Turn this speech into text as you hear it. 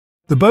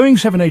The Boeing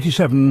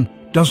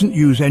 787 doesn't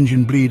use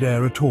engine bleed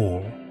air at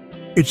all.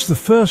 It's the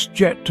first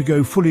jet to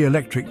go fully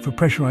electric for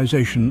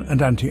pressurization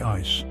and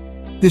anti-ice.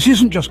 This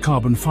isn't just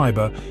carbon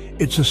fiber,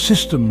 it's a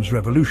systems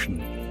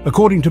revolution.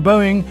 According to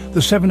Boeing,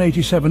 the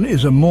 787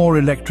 is a more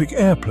electric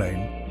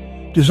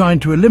airplane,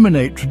 designed to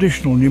eliminate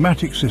traditional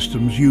pneumatic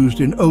systems used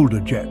in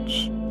older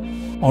jets.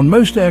 On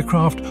most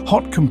aircraft,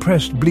 hot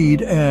compressed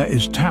bleed air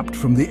is tapped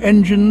from the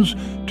engines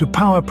to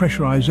power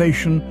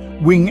pressurization,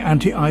 wing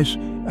anti-ice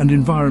and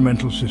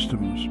environmental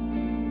systems.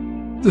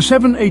 The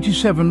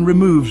 787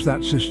 removes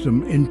that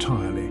system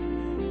entirely.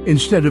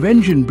 Instead of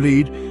engine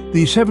bleed,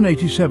 the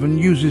 787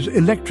 uses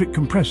electric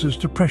compressors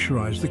to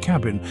pressurize the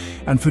cabin,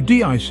 and for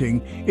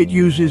de-icing, it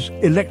uses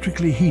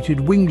electrically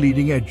heated wing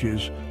leading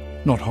edges,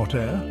 not hot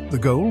air, the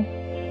goal.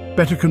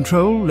 Better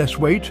control, less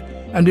weight,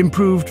 and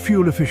improved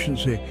fuel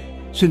efficiency,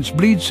 since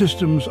bleed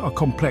systems are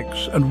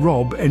complex and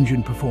rob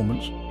engine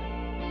performance.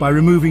 By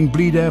removing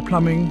bleed air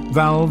plumbing,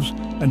 valves,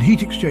 and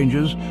heat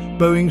exchangers,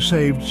 Boeing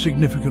saved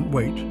significant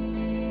weight.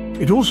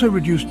 It also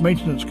reduced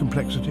maintenance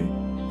complexity,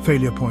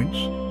 failure points,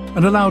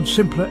 and allowed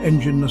simpler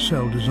engine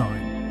nacelle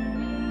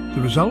design.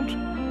 The result?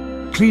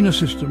 Cleaner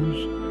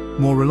systems,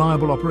 more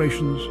reliable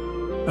operations,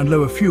 and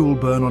lower fuel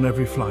burn on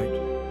every flight.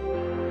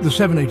 The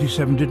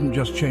 787 didn't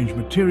just change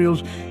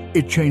materials,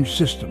 it changed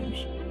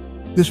systems.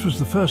 This was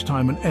the first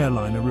time an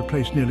airliner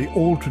replaced nearly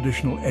all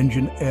traditional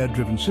engine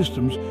air-driven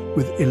systems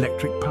with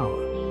electric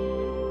power.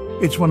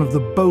 It's one of the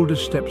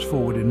boldest steps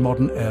forward in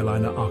modern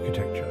airliner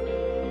architecture.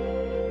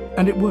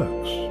 And it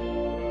works.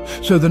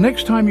 So the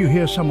next time you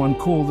hear someone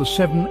call the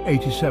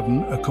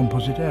 787 a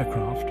composite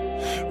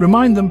aircraft,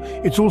 remind them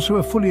it's also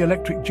a fully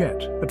electric jet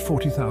at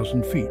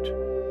 40,000 feet.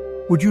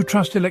 Would you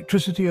trust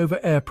electricity over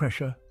air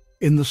pressure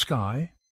in the sky?